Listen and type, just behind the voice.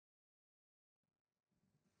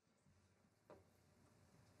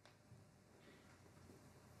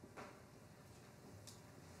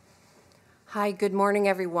Hi, good morning,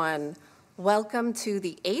 everyone. Welcome to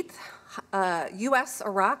the 8th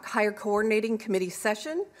U.S.-Iraq Higher Coordinating Committee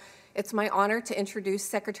session. It's my honor to introduce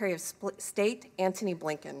Secretary of State Antony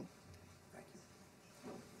Blinken. Thank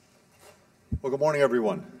you. Well, good morning,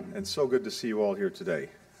 everyone, and so good to see you all here today.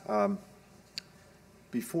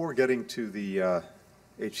 Before getting to the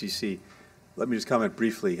HCC, let me just comment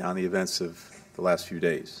briefly on the events of the last few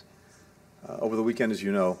days. Over the weekend, as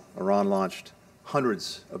you know, Iran launched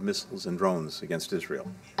hundreds of missiles and drones against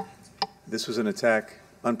Israel. This was an attack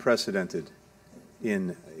unprecedented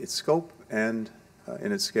in its scope and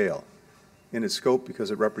in its scale. In its scope because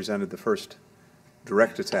it represented the first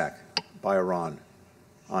direct attack by Iran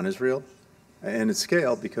on Israel. And its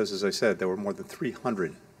scale because, as I said, there were more than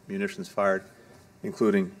 300 munitions fired,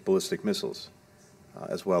 including ballistic missiles,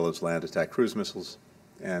 as well as land attack cruise missiles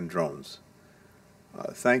and drones.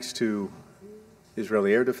 Thanks to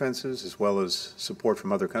Israeli air defenses, as well as support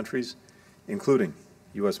from other countries, including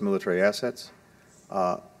U.S. military assets,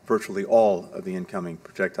 virtually all of the incoming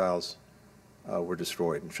projectiles were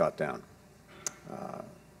destroyed and shot down.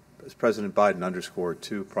 As President Biden underscored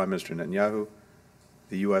to Prime Minister Netanyahu,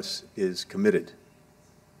 the U.S. is committed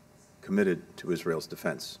to Israel's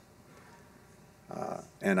defense.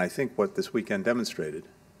 And I think what this weekend demonstrated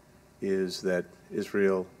is that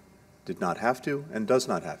Israel did not have to and does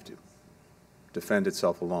not have to defend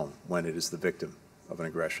itself alone when it is the victim of an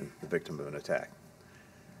aggression, the victim of an attack.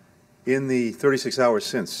 In the 36 hours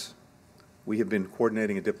since, we have been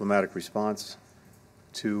coordinating a diplomatic response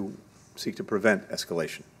to seek to prevent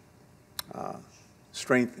escalation.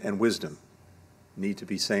 Strength and wisdom need to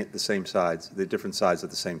be the same sides, the different sides of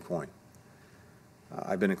the same coin.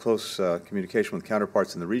 I've been in close communication with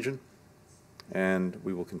counterparts in the region, and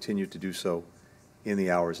we will continue to do so in the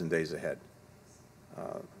hours and days ahead.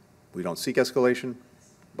 We don't seek escalation,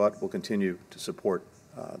 but we'll continue to support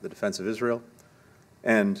the defense of Israel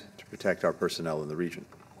and to protect our personnel in the region.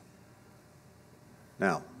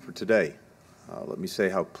 Now, for today, let me say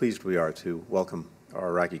how pleased we are to welcome our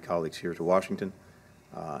Iraqi colleagues here to Washington,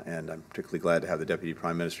 and I'm particularly glad to have the Deputy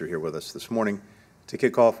Prime Minister here with us this morning to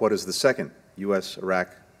kick off what is the second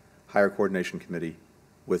U.S.-Iraq Higher Coordination Committee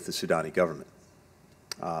with the Sudani government.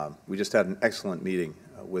 We just had an excellent meeting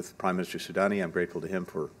with Prime Minister Sudani. I'm grateful to him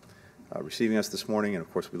for receiving us this morning, and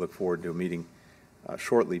of course we look forward to a meeting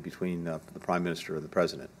shortly between the Prime Minister and the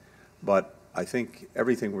President. But I think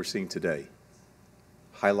everything we're seeing today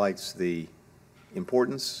highlights the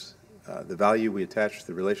importance, the value we attach to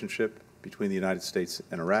the relationship between the United States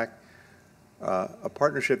and Iraq, a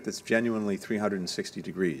partnership that's genuinely 360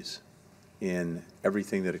 degrees in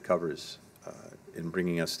everything that it covers in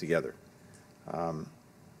bringing us together.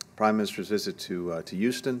 Prime Minister's visit to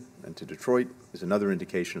Houston and to Detroit is another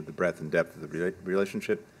indication of the breadth and depth of the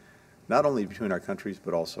relationship, not only between our countries,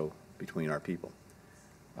 but also between our people.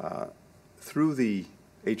 Through the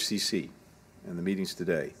HCC and the meetings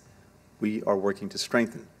today, we are working to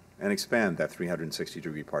strengthen and expand that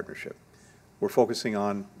 360-degree partnership. We're focusing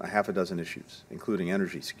on a half a dozen issues, including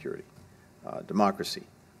energy security, democracy,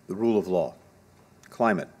 the rule of law,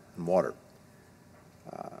 climate and water.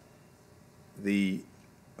 The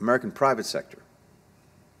American private sector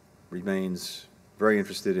remains very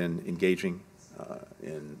interested in engaging,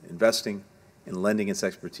 in investing, in lending its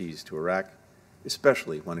expertise to Iraq,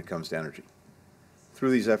 especially when it comes to energy. Through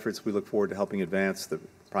these efforts, we look forward to helping advance the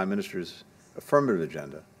Prime Minister's affirmative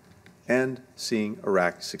agenda and seeing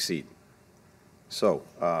Iraq succeed. So,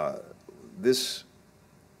 this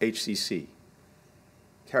HCC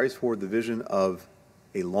carries forward the vision of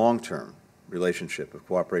a long-term relationship of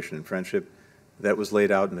cooperation and friendship that was laid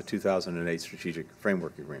out in the 2008 Strategic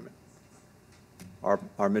Framework Agreement.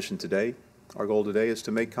 Our mission today, our goal today, is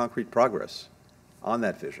to make concrete progress on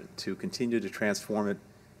that vision, to continue to transform it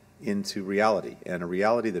into reality, and a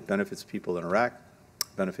reality that benefits people in Iraq,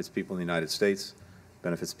 benefits people in the United States,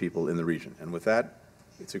 benefits people in the region. And with that,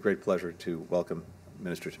 it's a great pleasure to welcome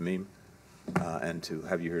Minister Tamim and to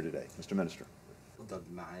have you here today. Mr. Minister.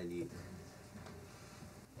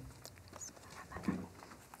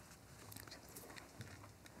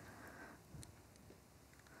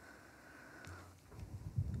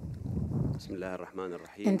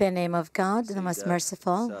 In the name of God, the most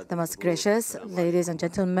merciful, the most gracious, ladies and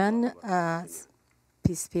gentlemen,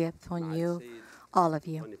 peace be upon you, all of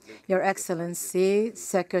you. Your Excellency,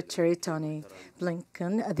 Secretary Tony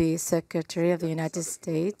Blinken, the Secretary of the United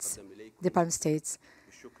States, Department of State,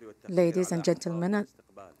 ladies and gentlemen,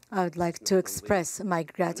 I would like to express my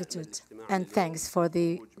gratitude and thanks for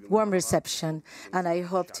the warm reception, and I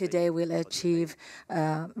hope today we'll achieve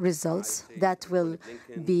results that will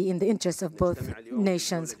be in the interest of both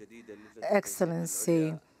nations.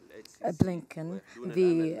 Excellency, Blinken,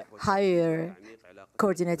 the higher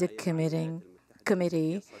coordinated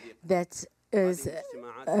committee that is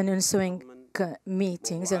an ensuing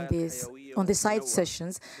meetings on the side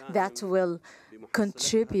sessions that will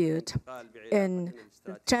contribute in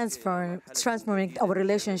transforming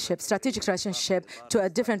our strategic relationship, to a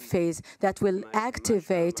different phase that will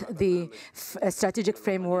activate the strategic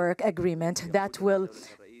framework agreement that will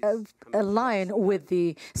align with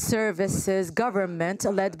the services government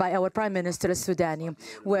led by our Prime Minister Sudani,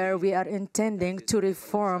 where we are intending to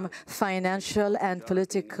reform financial and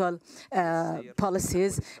political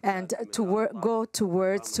policies and to go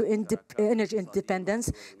towards energy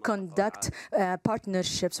independence, conduct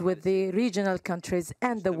partnerships with the regional countries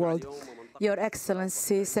and the world. Your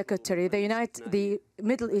Excellency, Secretary, the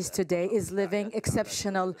Middle East today is living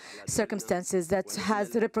exceptional circumstances that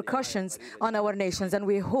has repercussions on our nations, and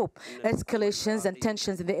we hope escalations and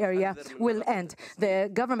tensions in the area will end. The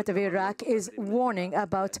government of Iraq is warning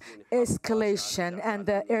about escalation and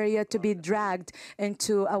the area to be dragged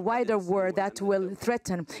into a wider war that will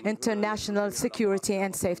threaten international security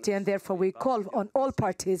and safety, and therefore we call on all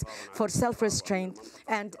parties for self-restraint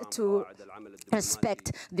and to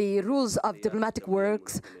respect the rules of diplomatic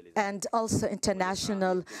works and also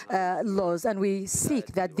international laws. And we seek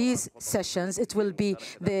that these sessions, it will be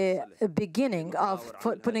the beginning of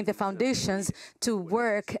putting the foundations to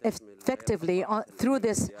work effectively through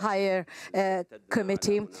this higher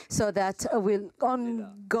committee, so that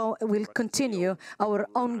we'll continue our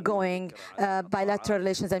ongoing bilateral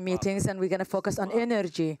relations and meetings, and we're going to focus on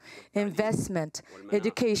energy, investment,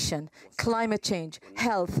 education, climate change,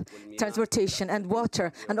 health, transportation, and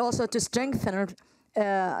water, and also to strengthen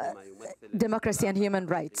democracy and human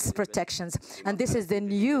rights protections. And this is the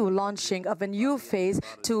new launching of a new phase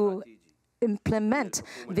to implement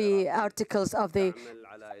the articles of the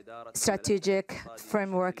strategic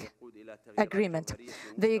framework agreement.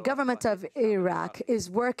 The government of Iraq is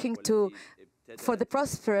working for the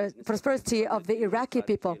prosperity of the Iraqi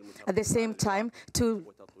people, at the same time to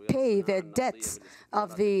pay the debts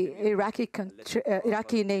of the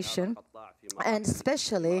Iraqi nation, and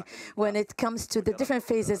especially when it comes to the different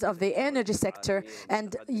phases of the energy sector,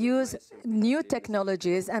 and use new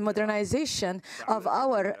technologies and modernization of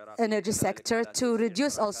our energy sector to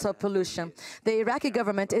reduce also pollution. The Iraqi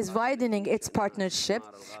government is widening its partnership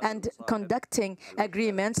and conducting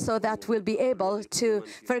agreements so that we'll be able to,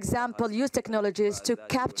 for example, use technologies to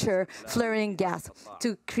capture flaring gas,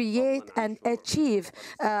 to create and achieve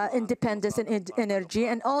independence in energy,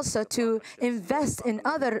 and also to invest in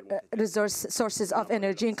other sources of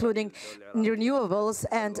energy, including renewables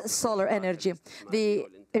and solar energy. The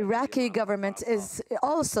Iraqi government is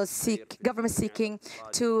also seeking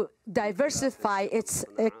to diversify its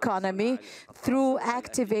economy through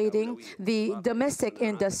activating the domestic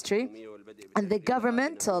industry and the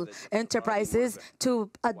governmental enterprises to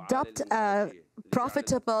adopt a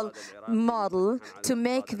profitable model to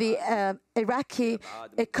make the Iraqi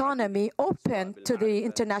economy open to the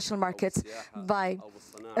international markets by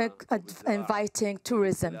inviting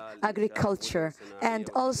tourism, agriculture, and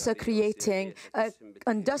also creating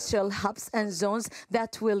industrial hubs and zones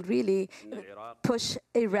that will really push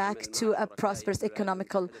Iraq to a prosperous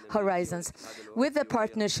economical horizons, with a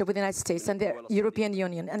partnership with the United States and the European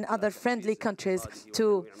Union and other friendly countries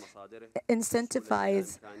to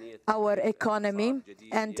incentivize our economy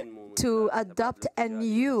and to adopt a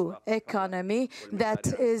new economy that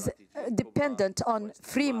is dependent on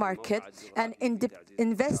free market and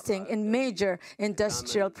investing in major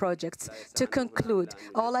industrial projects. To conclude,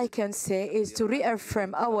 all I can say is to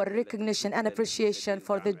reaffirm our recognition and appreciation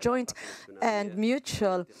for the joint and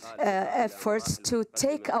mutual efforts to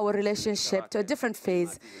take our relationship to a different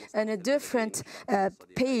phase and a different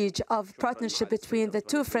page of partnership between the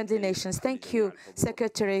two friendly nations. Thank you,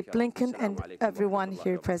 Secretary Blinken, and everyone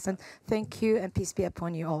here present. Thank you, and peace be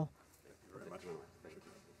upon you all.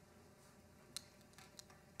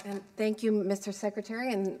 And thank you, Mr.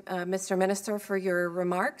 Secretary and Mr. Minister, for your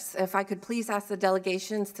remarks. If I could please ask the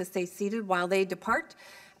delegations to stay seated while they depart,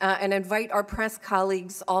 and invite our press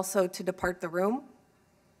colleagues also to depart the room.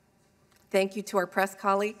 Thank you to our press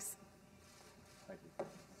colleagues.